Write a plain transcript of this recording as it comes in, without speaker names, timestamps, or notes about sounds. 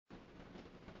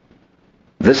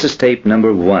This is tape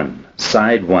number 1,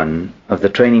 side 1 of the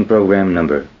training program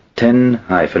number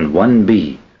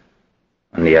 10-1B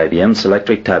on the IBM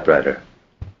Selectric typewriter.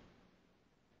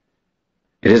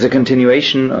 It is a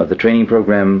continuation of the training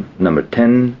program number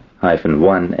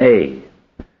 10-1A,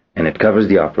 and it covers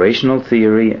the operational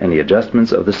theory and the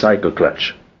adjustments of the cycle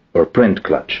clutch, or print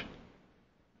clutch.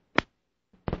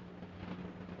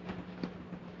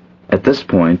 At this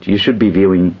point, you should be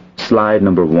viewing slide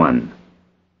number 1.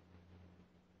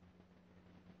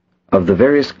 Of the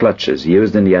various clutches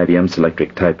used in the IBM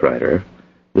Selectric typewriter,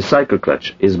 the cycle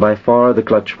clutch is by far the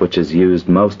clutch which is used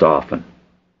most often.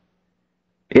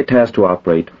 It has to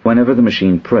operate whenever the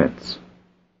machine prints.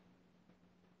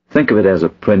 Think of it as a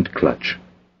print clutch.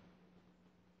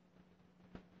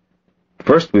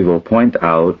 First, we will point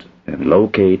out and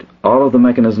locate all of the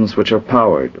mechanisms which are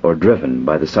powered or driven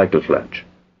by the cycle clutch.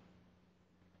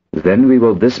 Then we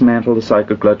will dismantle the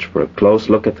cycle clutch for a close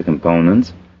look at the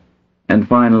components, and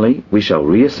finally we shall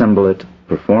reassemble it,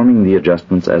 performing the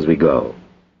adjustments as we go.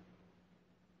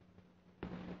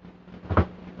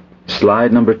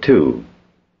 Slide number 2.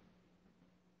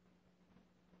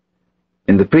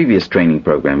 In the previous training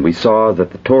program, we saw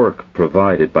that the torque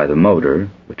provided by the motor,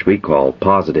 which we call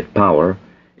positive power,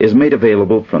 is made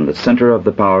available from the center of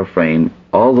the power frame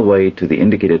all the way to the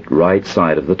indicated right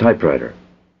side of the typewriter.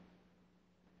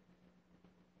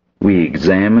 We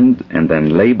examined and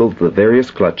then labeled the various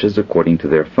clutches according to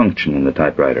their function in the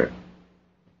typewriter.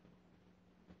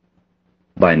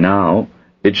 By now,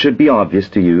 it should be obvious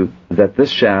to you that this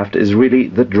shaft is really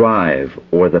the drive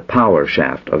or the power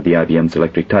shaft of the IBM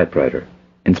Selectric typewriter,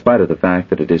 in spite of the fact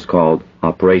that it is called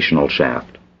operational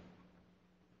shaft.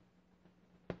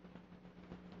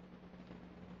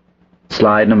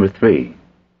 Slide number 3.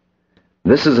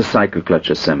 This is a cycle clutch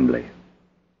assembly.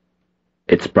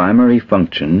 Its primary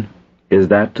function is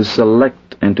that to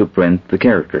select and to print the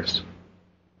characters.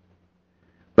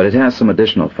 But it has some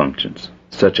additional functions,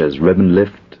 such as ribbon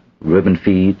lift, ribbon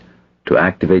feed, to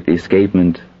activate the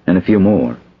escapement, and a few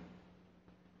more.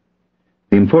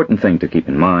 The important thing to keep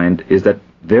in mind is that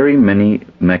very many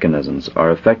mechanisms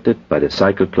are affected by the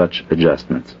cycle clutch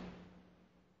adjustments.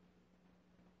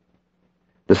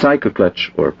 The cycle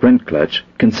clutch, or print clutch,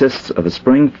 consists of a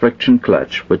spring friction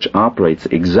clutch which operates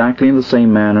exactly in the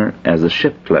same manner as the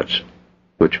shift clutch,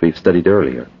 which we've studied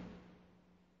earlier.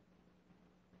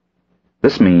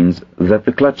 This means that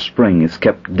the clutch spring is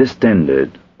kept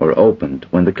distended or opened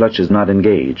when the clutch is not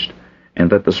engaged, and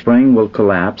that the spring will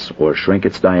collapse or shrink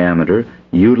its diameter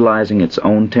utilizing its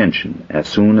own tension as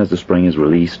soon as the spring is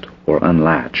released or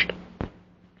unlatched.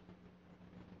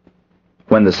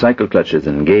 When the cycle clutch is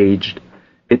engaged,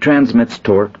 it transmits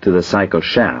torque to the cycle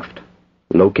shaft,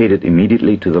 located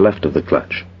immediately to the left of the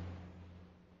clutch.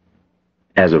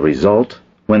 As a result,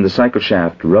 when the cycle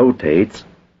shaft rotates,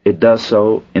 it does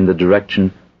so in the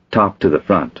direction top to the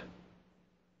front.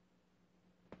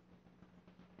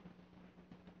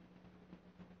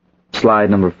 Slide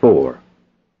number 4.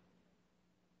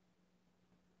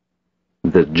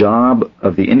 The job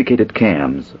of the indicated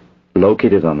cams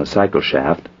located on the cycle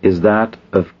shaft is that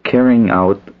of carrying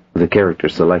out the character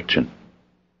selection.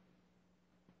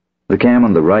 The cam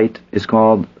on the right is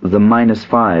called the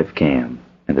 -5 cam,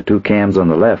 and the two cams on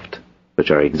the left,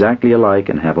 which are exactly alike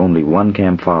and have only one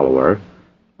cam follower,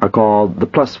 are called the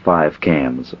 +5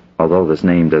 cams, although this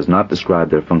name does not describe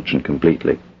their function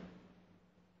completely.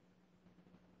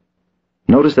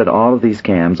 Notice that all of these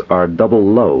cams are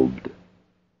double-lobed,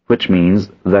 which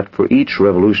means that for each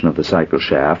revolution of the cycle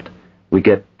shaft, we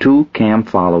get 2 cam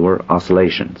follower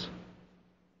oscillations.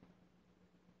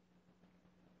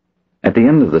 At the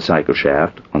end of the cycle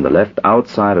shaft, on the left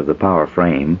outside of the power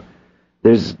frame,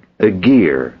 there's a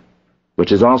gear,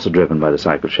 which is also driven by the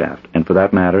cycle shaft, and for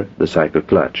that matter, the cycle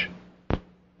clutch.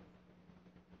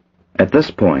 At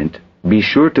this point, be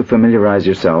sure to familiarize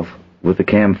yourself with the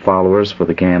cam followers for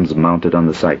the cams mounted on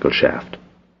the cycle shaft.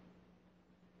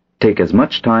 Take as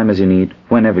much time as you need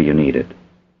whenever you need it.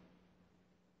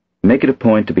 Make it a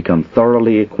point to become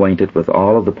thoroughly acquainted with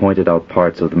all of the pointed out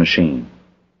parts of the machine.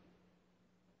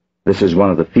 This is one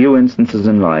of the few instances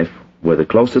in life where the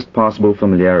closest possible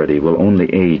familiarity will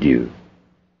only aid you.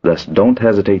 Thus, don't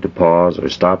hesitate to pause or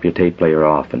stop your tape player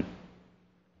often.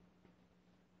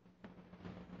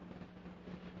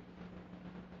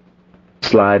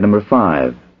 Slide number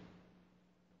 5.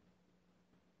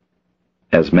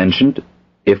 As mentioned,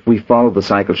 if we follow the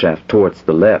cycle shaft towards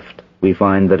the left, we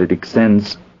find that it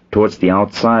extends towards the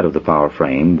outside of the power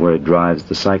frame where it drives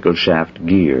the cycle shaft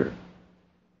gear.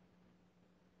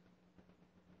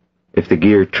 If the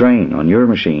gear train on your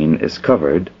machine is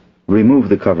covered, remove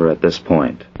the cover at this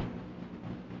point.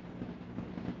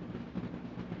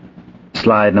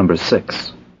 Slide number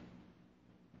 6.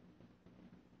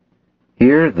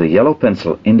 Here, the yellow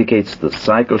pencil indicates the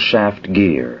cycle shaft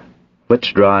gear,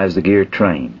 which drives the gear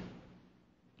train.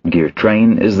 Gear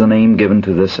train is the name given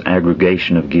to this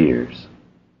aggregation of gears.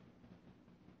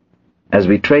 As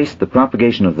we trace the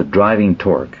propagation of the driving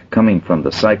torque coming from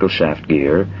the cycle shaft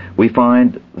gear, we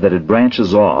find that it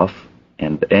branches off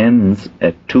and ends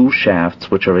at two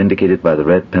shafts which are indicated by the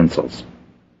red pencils.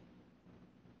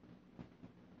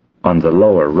 On the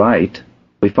lower right,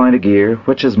 we find a gear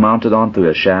which is mounted onto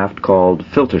a shaft called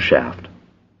filter shaft.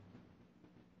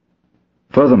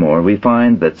 Furthermore, we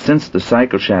find that since the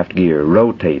cycle shaft gear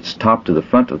rotates top to the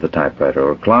front of the typewriter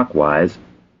or clockwise,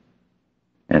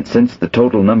 and since the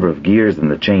total number of gears in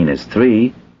the chain is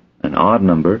 3, an odd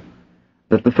number,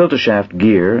 that the filter shaft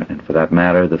gear, and for that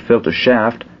matter the filter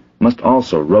shaft, must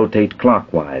also rotate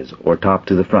clockwise or top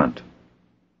to the front.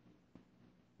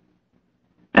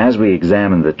 As we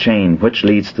examine the chain which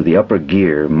leads to the upper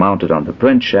gear mounted on the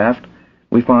print shaft,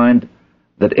 we find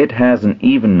that it has an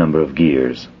even number of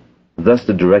gears. Thus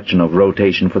the direction of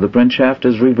rotation for the print shaft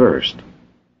is reversed,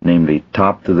 namely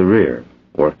top to the rear,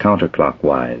 or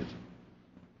counterclockwise.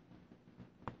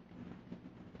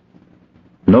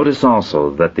 Notice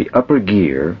also that the upper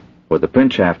gear, or the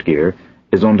print shaft gear,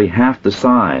 is only half the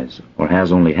size, or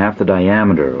has only half the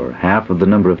diameter, or half of the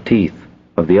number of teeth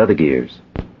of the other gears.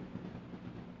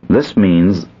 This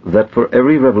means that for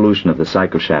every revolution of the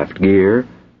cycle shaft gear,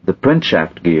 the print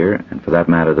shaft gear, and for that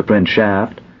matter the print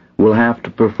shaft, will have to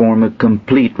perform a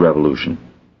complete revolution.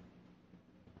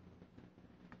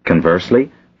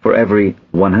 Conversely, for every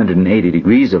 180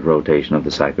 degrees of rotation of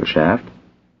the cycle shaft,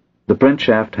 the print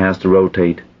shaft has to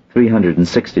rotate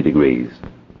 360 degrees.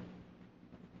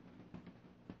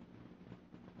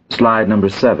 Slide number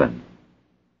 7.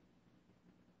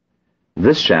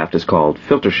 This shaft is called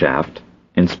filter shaft,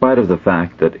 in spite of the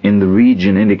fact that in the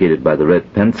region indicated by the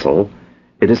red pencil,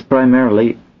 it is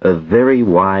primarily a very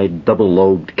wide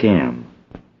double-lobed cam.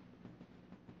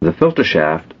 The filter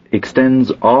shaft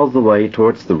extends all the way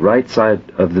towards the right side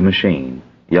of the machine,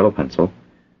 yellow pencil,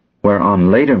 where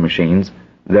on later machines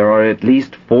there are at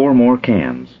least 4 more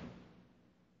cams.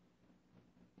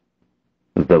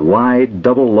 The wide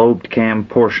double-lobed cam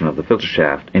portion of the filter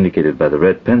shaft indicated by the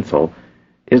red pencil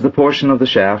is the portion of the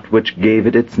shaft which gave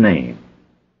it its name.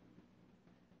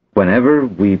 Whenever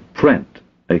we print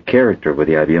a character with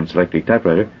the IBM Selectric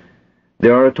typewriter,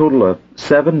 there are a total of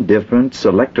 7 different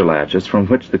selector latches from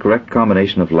which the correct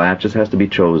combination of latches has to be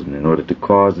chosen in order to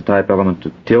cause the type element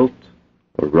to tilt,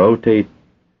 or rotate,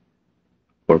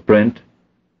 or print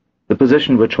the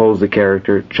position which holds the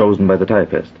character chosen by the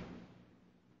typist.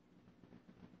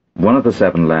 One of the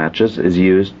 7 latches is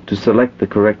used to select the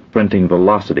correct printing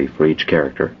velocity for each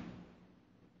character.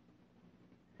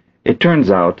 It turns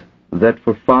out that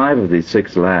for 5 of these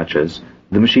 6 latches,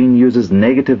 the machine uses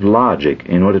negative logic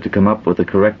in order to come up with the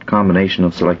correct combination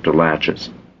of selector latches.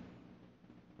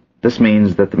 This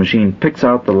means that the machine picks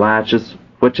out the latches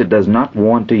which it does not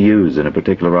want to use in a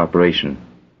particular operation,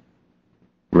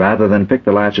 rather than pick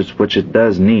the latches which it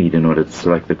does need in order to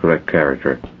select the correct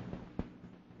character.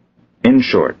 In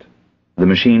short, the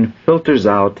machine filters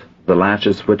out the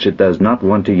latches which it does not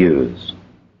want to use.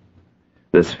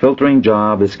 This filtering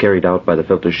job is carried out by the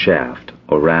filter shaft,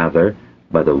 or rather,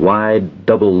 by the wide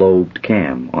double-lobed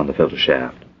cam on the filter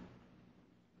shaft.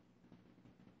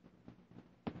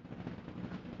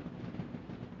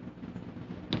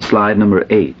 Slide number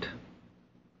 8.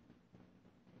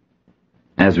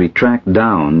 As we track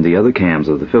down the other cams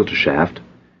of the filter shaft,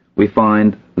 we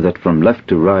find that from left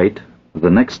to right, the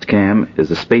next cam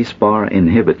is a spacebar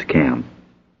inhibit cam.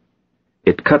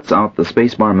 It cuts out the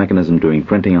spacebar mechanism during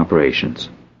printing operations.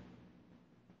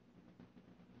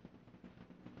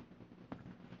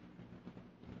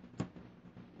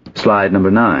 Slide number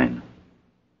 9.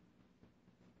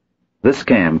 This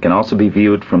cam can also be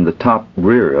viewed from the top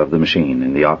rear of the machine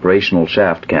in the operational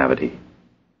shaft cavity.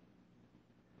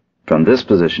 From this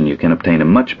position you can obtain a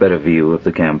much better view of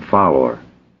the cam follower.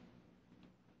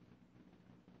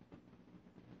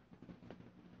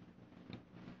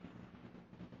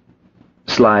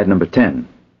 Slide number 10.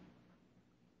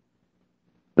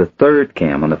 The third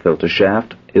cam on the filter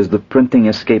shaft is the printing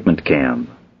escapement cam,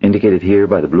 indicated here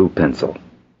by the blue pencil.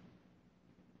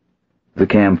 The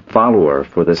cam follower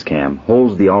for this cam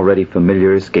holds the already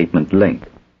familiar escapement link,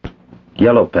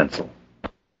 yellow pencil.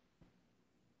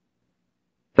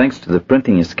 Thanks to the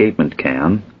printing escapement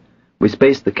cam, we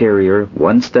space the carrier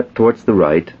 1 step towards the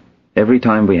right every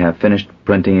time we have finished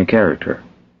printing a character.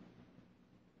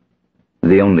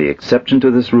 The only exception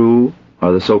to this rule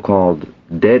are the so-called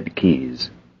dead keys,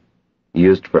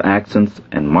 used for accents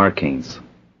and markings.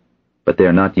 but they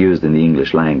are not used in the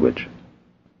English language.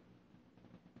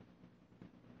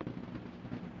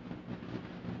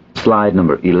 Slide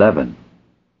number 11.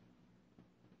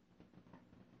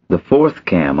 The fourth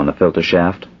cam on the filter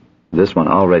shaft, this one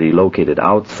already located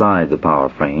outside the power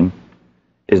frame,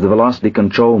 is the velocity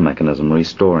control mechanism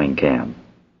restoring cam.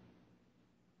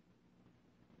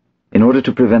 In order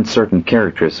to prevent certain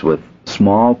characters with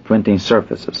small printing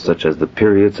surfaces, such as the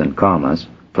periods and commas,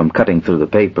 from cutting through the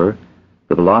paper,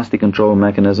 the velocity control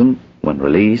mechanism, when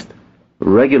released,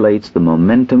 regulates the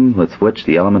momentum with which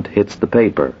the element hits the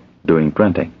paper during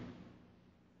printing.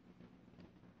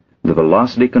 The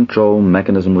velocity control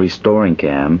mechanism restoring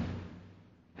cam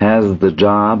has the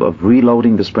job of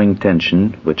reloading the spring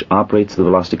tension which operates the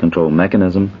velocity control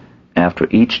mechanism after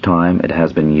each time it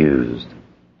has been used.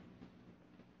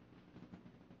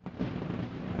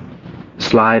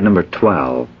 Slide number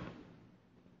 12.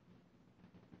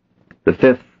 The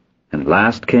fifth and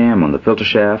last cam on the filter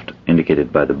shaft,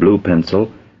 indicated by the blue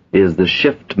pencil, is the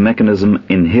shift mechanism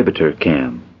inhibitor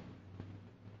cam.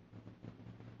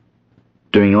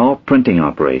 During all printing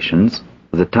operations,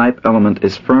 the type element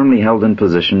is firmly held in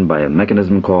position by a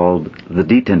mechanism called the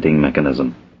detenting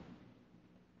mechanism.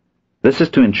 This is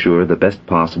to ensure the best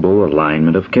possible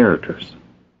alignment of characters.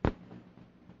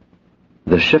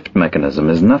 The shift mechanism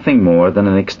is nothing more than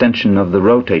an extension of the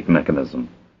rotate mechanism,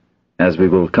 as we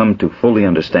will come to fully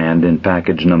understand in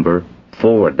package number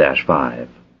 4-5.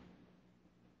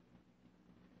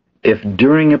 If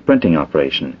during a printing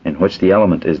operation in which the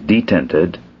element is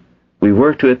detented, we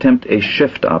were to attempt a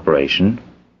shift operation,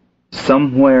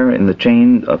 somewhere in the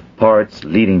chain of parts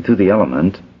leading to the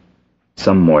element,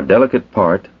 some more delicate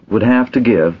part would have to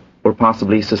give or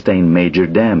possibly sustain major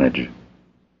damage.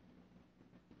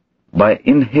 By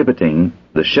inhibiting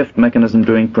the shift mechanism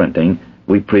during printing,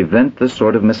 we prevent this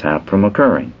sort of mishap from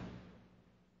occurring.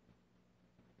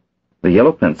 The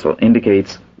yellow pencil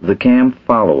indicates the cam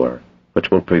follower, which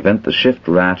will prevent the shift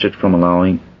ratchet from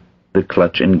allowing the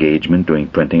clutch engagement during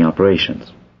printing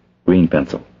operations. Green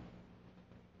pencil.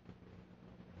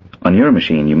 On your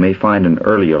machine, you may find an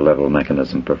earlier level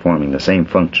mechanism performing the same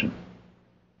function.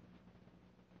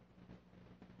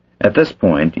 At this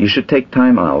point, you should take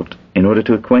time out in order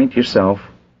to acquaint yourself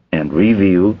and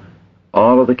review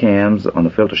all of the cams on the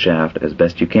filter shaft as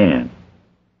best you can.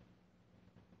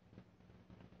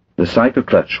 The cycle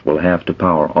clutch will have to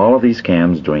power all of these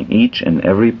cams during each and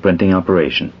every printing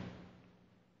operation.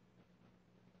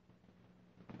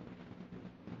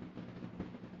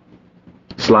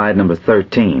 Slide number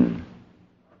 13.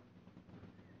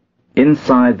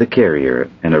 Inside the carrier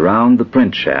and around the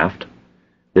print shaft,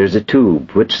 there's a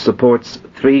tube which supports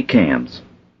 3 cams.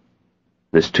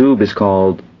 This tube is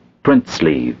called print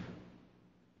sleeve.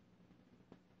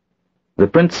 The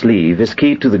print sleeve is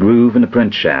keyed to the groove in the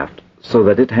print shaft so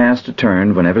that it has to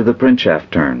turn whenever the print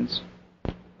shaft turns.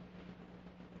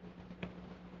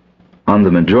 On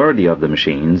the majority of the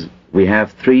machines, we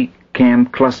have 3 cam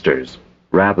clusters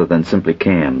rather than simply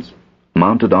cams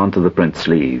mounted onto the print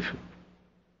sleeve.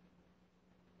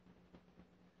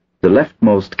 The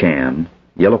leftmost cam,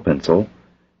 yellow pencil,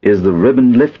 is the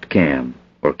ribbon lift cam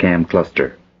or cam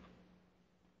cluster.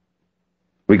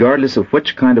 Regardless of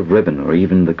which kind of ribbon or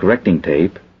even the correcting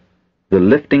tape, the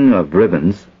lifting of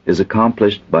ribbons is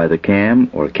accomplished by the cam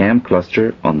or cam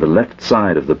cluster on the left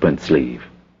side of the print sleeve.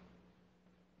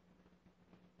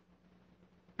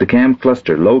 The cam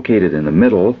cluster located in the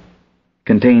middle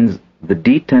contains the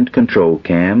detent control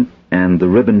cam and the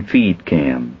ribbon feed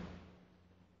cam.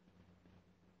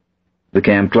 The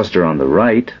cam cluster on the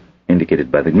right,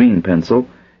 indicated by the green pencil,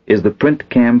 is the print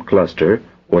cam cluster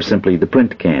or simply the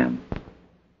print cam.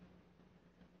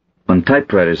 On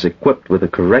typewriters equipped with a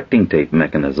correcting tape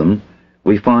mechanism,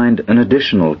 we find an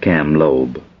additional cam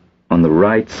lobe on the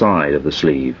right side of the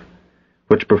sleeve,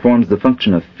 which performs the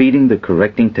function of feeding the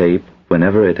correcting tape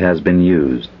whenever it has been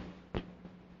used.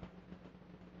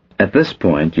 At this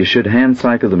point, you should hand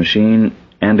cycle the machine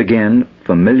and again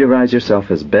familiarize yourself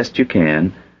as best you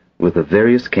can with the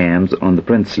various cams on the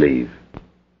print sleeve.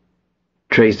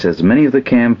 Trace as many of the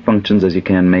cam functions as you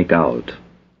can make out,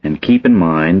 and keep in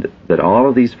mind that all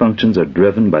of these functions are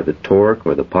driven by the torque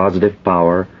or the positive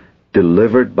power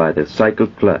delivered by the cycle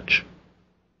clutch,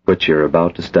 which you're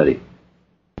about to study.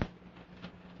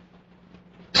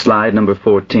 Slide number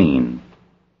 14.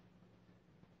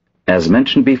 As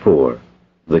mentioned before,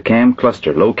 the cam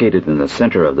cluster located in the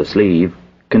center of the sleeve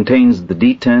contains the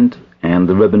detent and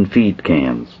the ribbon feed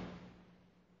cams.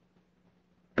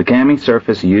 The camming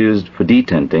surface used for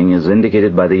detenting is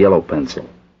indicated by the yellow pencil.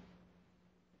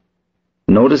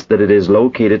 Notice that it is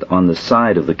located on the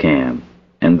side of the cam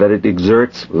and that it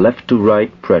exerts left to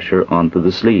right pressure onto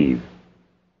the sleeve.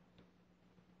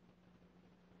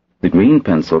 The green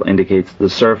pencil indicates the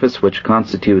surface which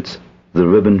constitutes the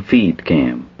ribbon feed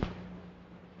cam.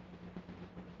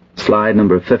 Slide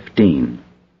number 15.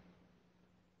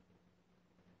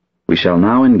 We shall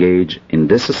now engage in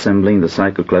disassembling the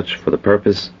cycle clutch for the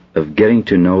purpose of getting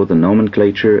to know the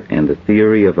nomenclature and the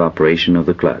theory of operation of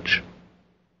the clutch.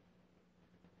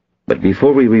 But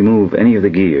before we remove any of the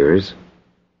gears,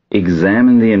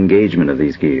 examine the engagement of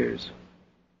these gears.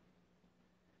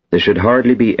 There should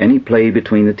hardly be any play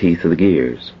between the teeth of the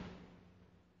gears.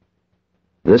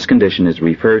 This condition is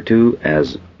referred to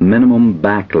as minimum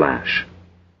backlash.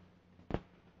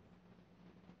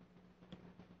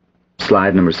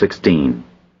 Slide number 16.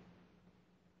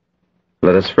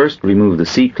 Let us first remove the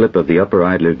C-clip of the upper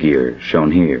idler gear,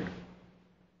 shown here.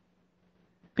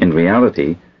 In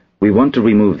reality, we want to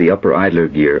remove the upper idler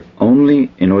gear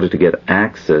only in order to get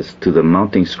access to the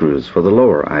mounting screws for the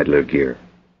lower idler gear.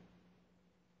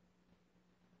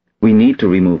 We need to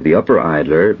remove the upper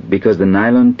idler because the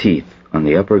nylon teeth on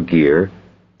the upper gear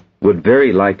would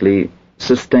very likely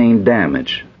sustain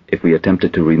damage if we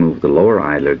attempted to remove the lower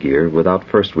idler gear without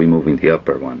first removing the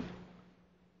upper one.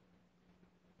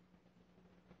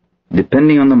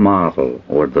 Depending on the model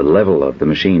or the level of the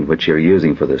machine which you're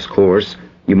using for this course,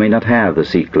 you may not have the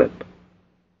C-clip.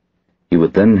 You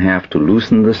would then have to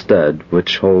loosen the stud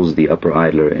which holds the upper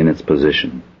idler in its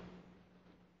position.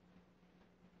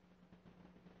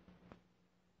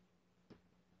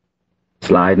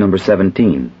 Slide number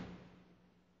 17.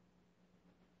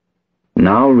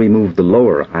 Now remove the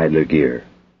lower idler gear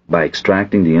by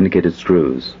extracting the indicated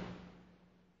screws.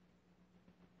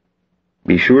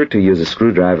 Be sure to use a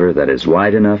screwdriver that is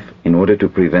wide enough in order to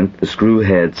prevent the screw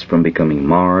heads from becoming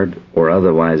marred or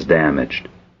otherwise damaged.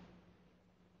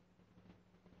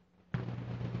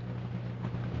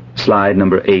 Slide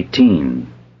number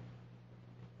 18.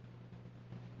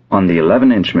 On the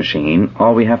 11-inch machine,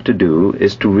 all we have to do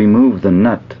is to remove the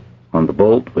nut on the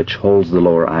bolt which holds the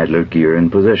lower idler gear in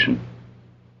position.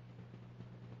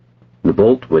 The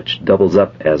bolt which doubles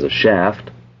up as a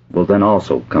shaft will then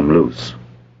also come loose.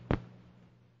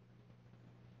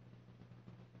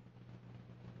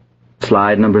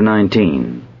 Slide number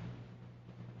 19.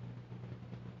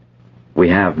 We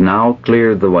have now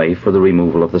cleared the way for the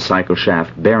removal of the cycle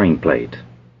shaft bearing plate.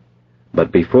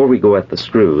 But before we go at the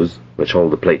screws, which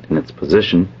hold the plate in its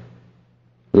position,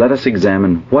 let us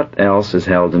examine what else is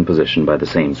held in position by the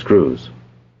same screws.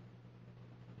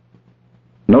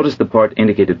 Notice the part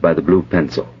indicated by the blue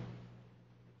pencil.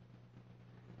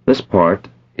 This part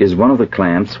is one of the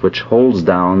clamps which holds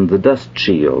down the dust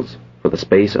shields for the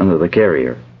space under the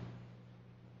carrier.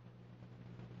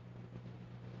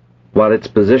 While its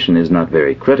position is not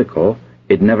very critical,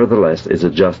 it nevertheless is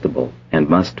adjustable and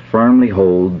must firmly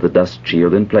hold the dust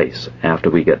shield in place after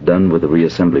we get done with the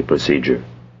reassembly procedure.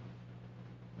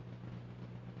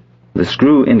 The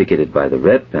screw indicated by the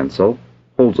red pencil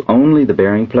holds only the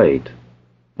bearing plate,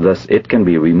 thus it can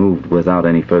be removed without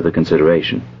any further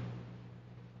consideration.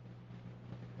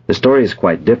 The story is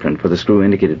quite different for the screw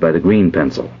indicated by the green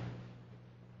pencil.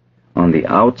 On the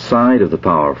outside of the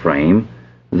power frame,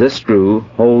 this screw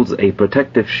holds a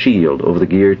protective shield over the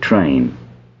gear train.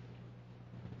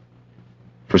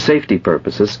 For safety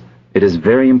purposes, it is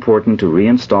very important to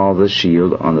reinstall this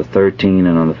shield on the 13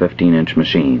 and on the 15-inch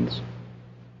machines.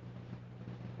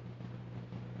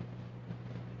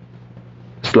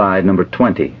 Slide number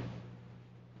 20.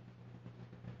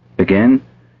 Again,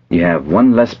 you have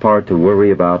one less part to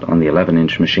worry about on the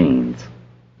 11-inch machines.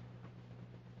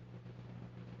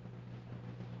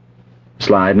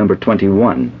 Slide number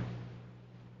 21.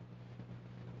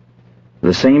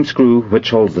 The same screw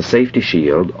which holds the safety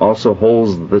shield also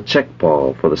holds the check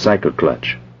pawl for the cycle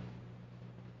clutch.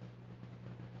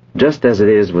 Just as it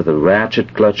is with the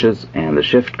ratchet clutches and the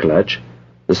shift clutch,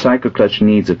 the cycle clutch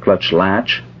needs a clutch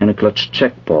latch and a clutch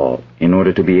check pawl in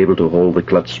order to be able to hold the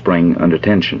clutch spring under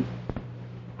tension.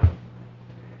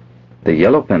 The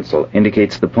yellow pencil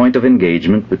indicates the point of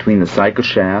engagement between the cycle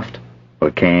shaft, or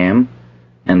cam,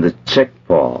 and the check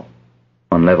pawl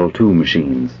on level 2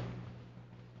 machines.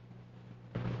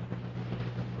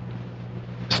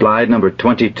 Slide number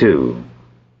 22.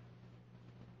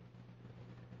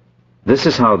 This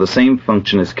is how the same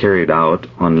function is carried out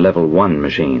on level 1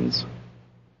 machines.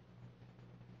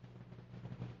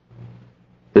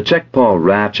 The check pawl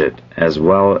ratchet, as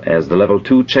well as the level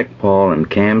 2 check pawl and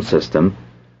cam system,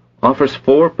 offers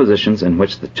 4 positions in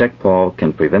which the check pawl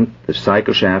can prevent the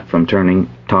cycle shaft from turning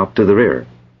top to the rear.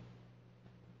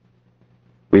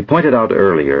 We pointed out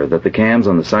earlier that the cams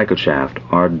on the cycle shaft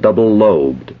are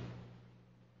double-lobed.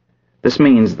 This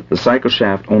means that the cycle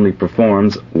shaft only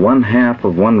performs 1/2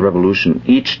 of one revolution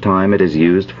each time it is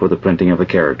used for the printing of a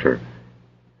character,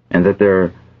 and that there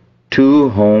are 2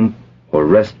 home or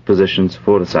rest positions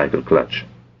for the cycle clutch.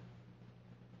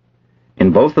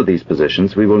 In both of these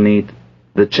positions, we will need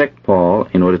the check pawl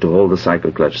in order to hold the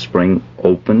cycle clutch spring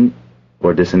open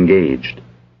or disengaged.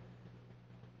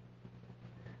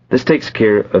 This takes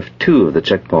care of 2 of the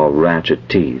check pawl ratchet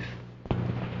teeth.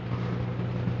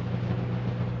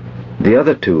 The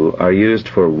other 2 are used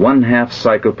for 1/2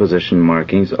 cycle position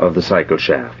markings of the cycle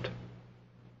shaft.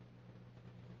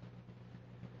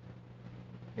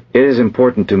 It is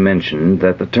important to mention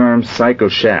that the term cycle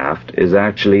shaft is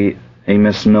actually a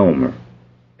misnomer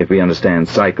if we understand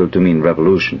cycle to mean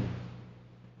revolution.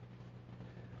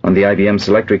 On the IBM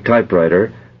Selectric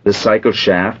typewriter, the cycle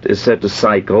shaft is said to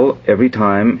cycle every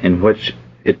time in which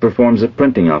it performs a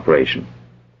printing operation.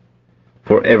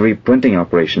 For every printing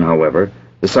operation, however,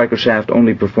 the cycle shaft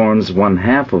only performs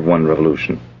 1/2 of one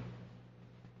revolution.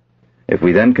 If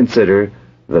we then consider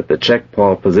that the check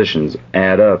pawl positions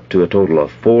add up to a total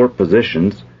of 4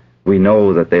 positions, we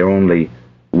know that they are only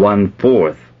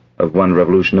 1/4 of one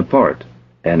revolution apart,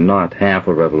 and not half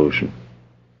a revolution.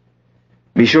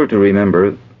 Be sure to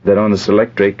remember that on the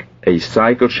Selectric, a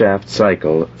cycle shaft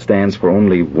cycle stands for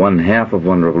only 1/2 of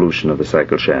one revolution of the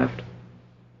cycle shaft.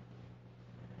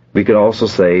 We could also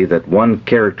say that one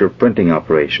character printing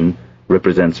operation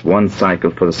represents 1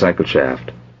 cycle for the cycle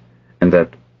shaft, and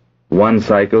that 1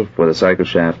 cycle for the cycle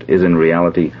shaft is in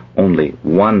reality only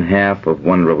 1/2 of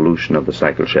one revolution of the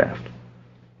cycle shaft.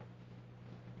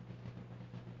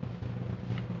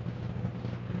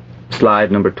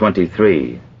 Slide number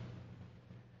 23.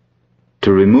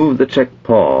 To remove the check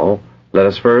pawl, let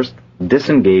us first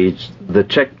disengage the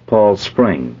check pawl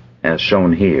spring, as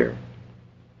shown here.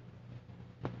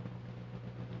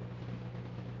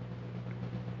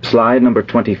 Slide number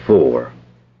 24.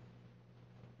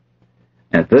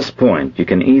 At this point, you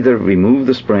can either remove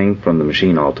the spring from the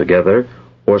machine altogether,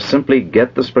 or simply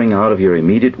get the spring out of your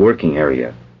immediate working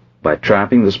area by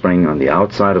trapping the spring on the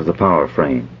outside of the power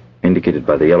frame, indicated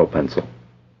by the yellow pencil.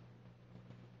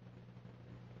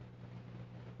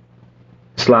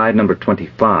 Slide number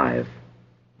 25.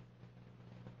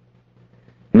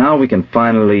 Now we can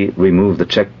finally remove the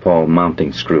check pawl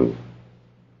mounting screw.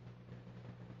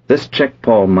 This check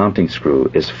pawl mounting screw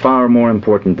is far more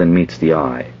important than meets the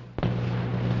eye.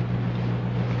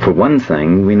 For one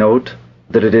thing, we note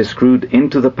that it is screwed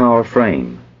into the power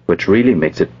frame, which really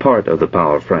makes it part of the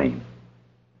power frame.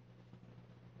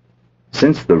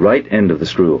 Since the right end of the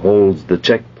screw holds the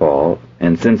check pawl,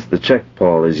 and since the check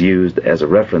pawl is used as a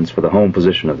reference for the home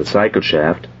position of the cycle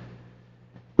shaft,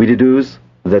 we deduce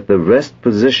that the rest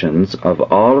positions of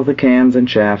all of the cans and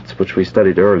shafts which we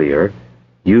studied earlier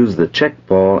use the check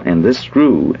pawl and this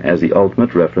screw as the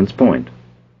ultimate reference point.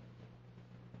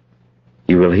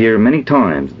 You will hear many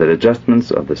times that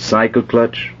adjustments of the cycle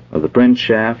clutch, of the print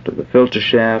shaft, of the filter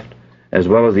shaft, as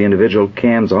well as the individual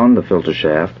cans on the filter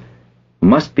shaft,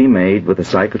 must be made with the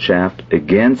cycle shaft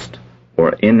against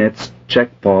or in its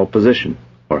check pawl position,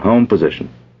 or home position,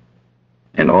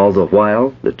 and all the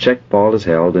while the check pawl is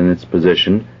held in its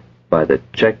position by the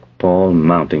check pawl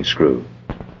mounting screw.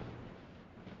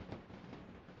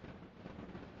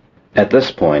 At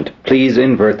this point, please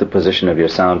invert the position of your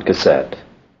sound cassette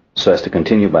so as to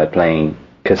continue by playing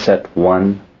cassette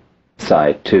 1,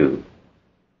 side 2.